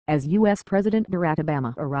As U.S. President Barack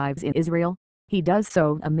Obama arrives in Israel, he does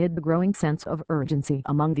so amid the growing sense of urgency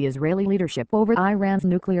among the Israeli leadership over Iran's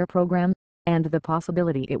nuclear program, and the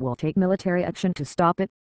possibility it will take military action to stop it.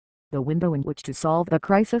 The window in which to solve the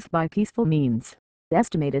crisis by peaceful means,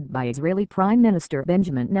 estimated by Israeli Prime Minister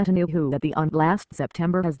Benjamin Netanyahu at the last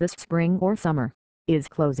September as this spring or summer, is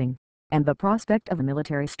closing, and the prospect of a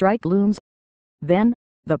military strike looms. Then,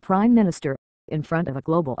 the Prime Minister, in front of a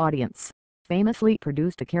global audience, famously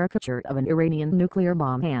produced a caricature of an Iranian nuclear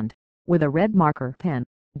bomb and, with a red marker pen,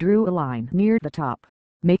 drew a line near the top,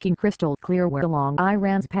 making crystal clear where along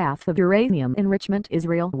Iran's path of uranium enrichment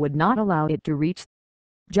Israel would not allow it to reach.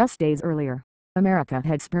 Just days earlier, America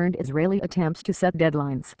had spurned Israeli attempts to set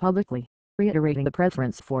deadlines publicly, reiterating the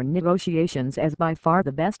preference for negotiations as by far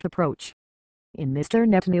the best approach. In Mr.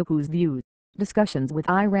 Netanyahu's view, discussions with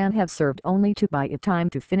Iran have served only to buy it time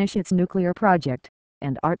to finish its nuclear project,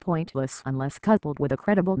 and are pointless unless coupled with a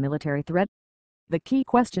credible military threat. The key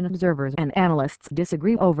question observers and analysts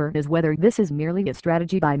disagree over is whether this is merely a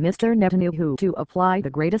strategy by Mr. Netanyahu to apply the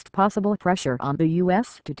greatest possible pressure on the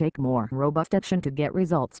U.S. to take more robust action to get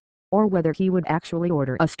results, or whether he would actually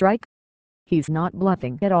order a strike. He's not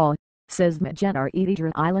bluffing at all, says Majen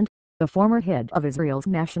Eiland, the former head of Israel's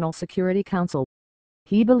National Security Council.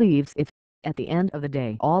 He believes if, at the end of the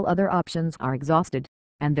day, all other options are exhausted,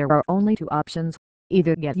 and there are only two options,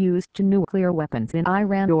 either get used to nuclear weapons in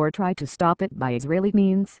Iran or try to stop it by Israeli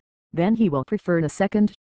means, then he will prefer the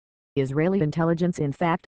second. Israeli intelligence in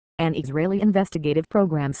fact, an Israeli investigative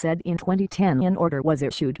program said in 2010 an order was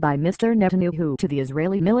issued by Mr. Netanyahu to the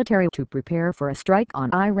Israeli military to prepare for a strike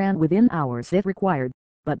on Iran within hours if required,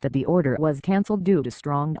 but that the order was cancelled due to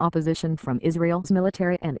strong opposition from Israel's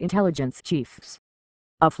military and intelligence chiefs.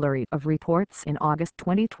 A flurry of reports in August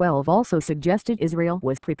 2012 also suggested Israel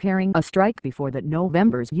was preparing a strike before that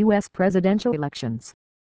November's U.S. presidential elections.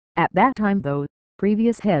 At that time though,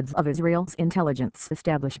 previous heads of Israel's intelligence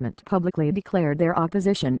establishment publicly declared their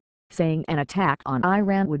opposition, saying an attack on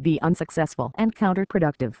Iran would be unsuccessful and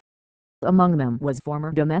counterproductive. Among them was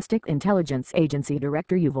former Domestic Intelligence Agency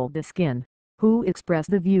Director Yuval Diskin, who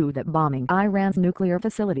expressed the view that bombing Iran's nuclear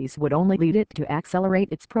facilities would only lead it to accelerate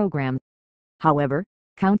its program. However,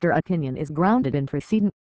 counter-opinion is grounded in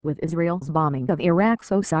precedent, with Israel's bombing of Iraq's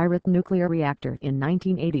Osirak nuclear reactor in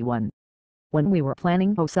 1981. When we were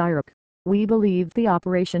planning Osirak, we believed the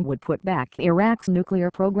operation would put back Iraq's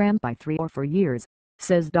nuclear program by 3 or 4 years,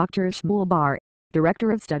 says Dr. Shmuel Bar,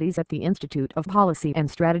 Director of Studies at the Institute of Policy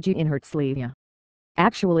and Strategy in Herzliya.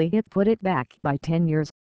 Actually it put it back by 10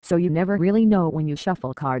 years, so you never really know when you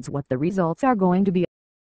shuffle cards what the results are going to be.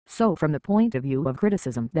 So from the point of view of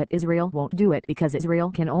criticism that Israel won't do it because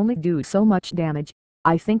Israel can only do so much damage,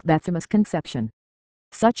 I think that's a misconception.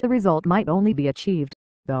 Such a result might only be achieved,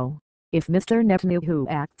 though, if Mr. Netanyahu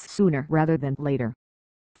acts sooner rather than later.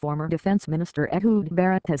 Former Defense Minister Ehud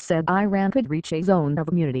Barak has said Iran could reach a zone of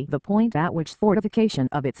immunity, the point at which fortification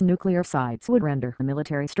of its nuclear sites would render a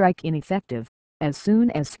military strike ineffective, as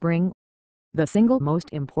soon as spring. The single most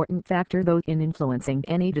important factor though in influencing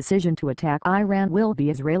any decision to attack Iran will be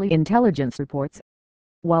Israeli intelligence reports.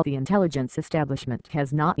 While the intelligence establishment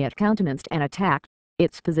has not yet countenanced an attack,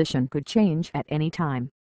 its position could change at any time,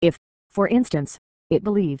 if, for instance, it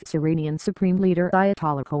believes Iranian Supreme Leader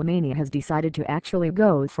Ayatollah Khomeini has decided to actually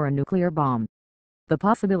go for a nuclear bomb. The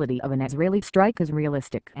possibility of an Israeli strike is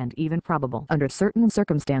realistic and even probable under certain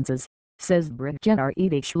circumstances, says Brigadier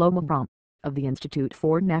Shlomo Brom, of the Institute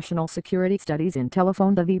for National Security Studies in Tel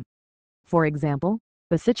Aviv. For example,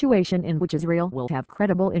 the situation in which Israel will have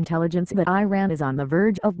credible intelligence that Iran is on the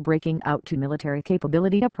verge of breaking out to military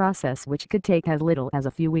capability, a process which could take as little as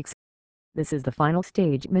a few weeks. This is the final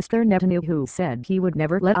stage Mr. Netanyahu said he would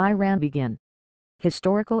never let Iran begin.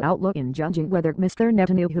 Historical outlook: in judging whether Mr.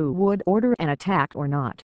 Netanyahu would order an attack or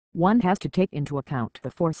not, one has to take into account the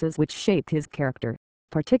forces which shaped his character,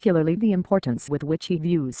 particularly the importance with which he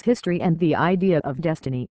views history and the idea of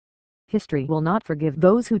destiny. History will not forgive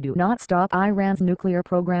those who do not stop Iran's nuclear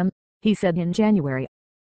program, he said in January.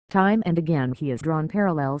 Time and again he has drawn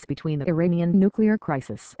parallels between the Iranian nuclear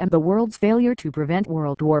crisis and the world's failure to prevent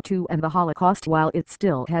World War II and the Holocaust while it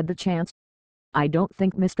still had the chance. I don't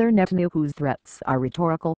think Mr. Netanyahu's threats are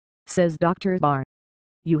rhetorical, says Dr. Bar.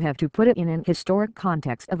 You have to put it in an historic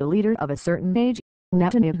context of a leader of a certain age.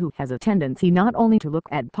 Netanyahu has a tendency not only to look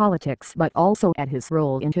at politics but also at his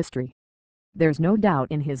role in history. There's no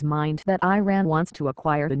doubt in his mind that Iran wants to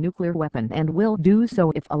acquire the nuclear weapon and will do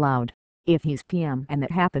so if allowed. If he's PM and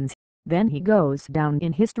that happens, then he goes down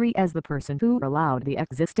in history as the person who allowed the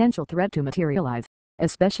existential threat to materialize,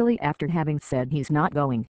 especially after having said he's not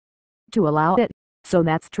going to allow it. So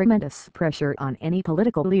that's tremendous pressure on any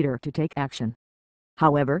political leader to take action.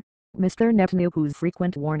 However, Mr. Netanyahu's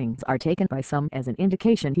frequent warnings are taken by some as an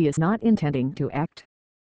indication he is not intending to act.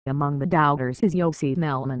 Among the doubters is Yossi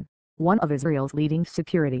Melman, one of Israel's leading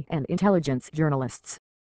security and intelligence journalists.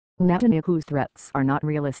 Netanyahu's threats are not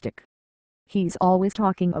realistic. He's always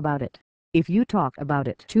talking about it. If you talk about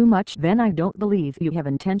it too much, then I don't believe you have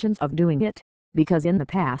intentions of doing it, because in the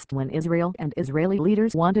past when Israel and Israeli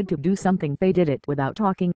leaders wanted to do something they did it without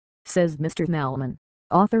talking, says Mr. Melman,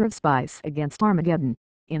 author of Spies Against Armageddon,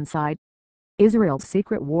 Inside Israel's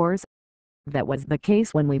Secret Wars. That was the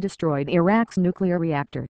case when we destroyed Iraq's nuclear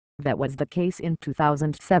reactor. That was the case in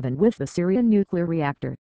 2007 with the Syrian nuclear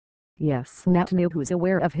reactor. Yes, Netanyahu's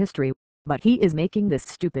aware of history, but he is making this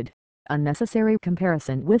stupid, unnecessary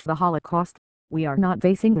comparison with the Holocaust. We are not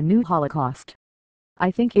facing a new Holocaust.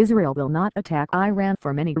 I think Israel will not attack Iran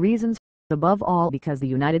for many reasons, above all because the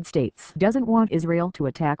United States doesn't want Israel to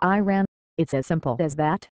attack Iran. It's as simple as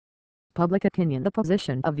that. Public opinion. The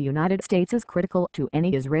position of the United States is critical to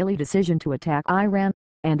any Israeli decision to attack Iran,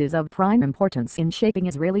 and is of prime importance in shaping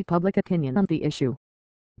Israeli public opinion on the issue.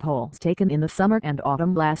 Polls taken in the summer and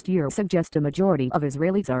autumn last year suggest a majority of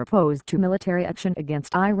Israelis are opposed to military action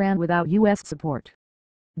against Iran without U.S. support.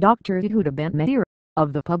 Dr. Yehuda Ben-Meir,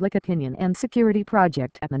 of the Public Opinion and Security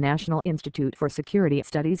Project at the National Institute for Security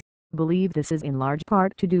Studies, believe this is in large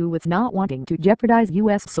part to do with not wanting to jeopardize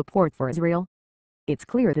U.S. support for Israel. It's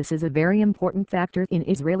clear this is a very important factor in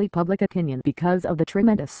Israeli public opinion because of the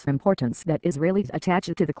tremendous importance that Israelis attach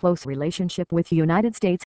to the close relationship with the United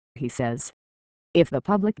States, he says. If the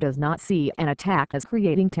public does not see an attack as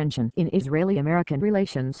creating tension in Israeli-American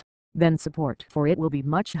relations, then support for it will be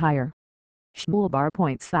much higher. Shmuel Bar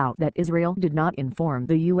points out that Israel did not inform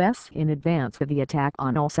the U.S. in advance of the attack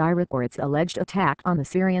on Osiris or its alleged attack on the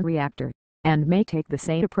Syrian reactor, and may take the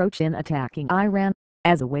same approach in attacking Iran,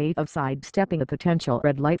 as a way of sidestepping a potential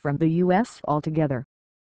red light from the U.S. altogether.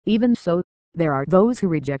 Even so, there are those who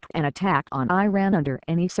reject an attack on Iran under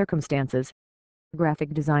any circumstances.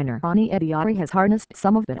 Graphic designer Rani Ediari has harnessed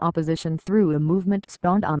some of the opposition through a movement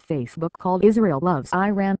spawned on Facebook called Israel Loves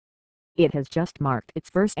Iran. It has just marked its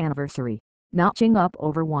first anniversary, notching up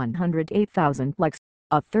over 108,000 likes,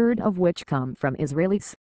 a third of which come from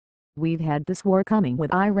Israelis. We've had this war coming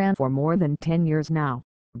with Iran for more than 10 years now.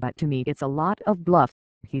 But to me it's a lot of bluff,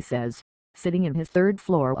 he says, sitting in his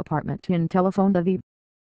third-floor apartment in Tel Aviv.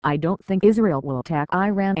 I don't think Israel will attack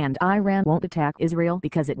Iran and Iran won't attack Israel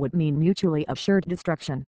because it would mean mutually assured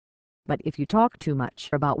destruction. But if you talk too much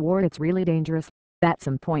about war, it's really dangerous. At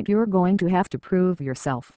some point you're going to have to prove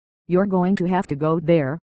yourself. You're going to have to go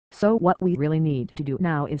there. So what we really need to do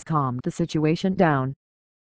now is calm the situation down.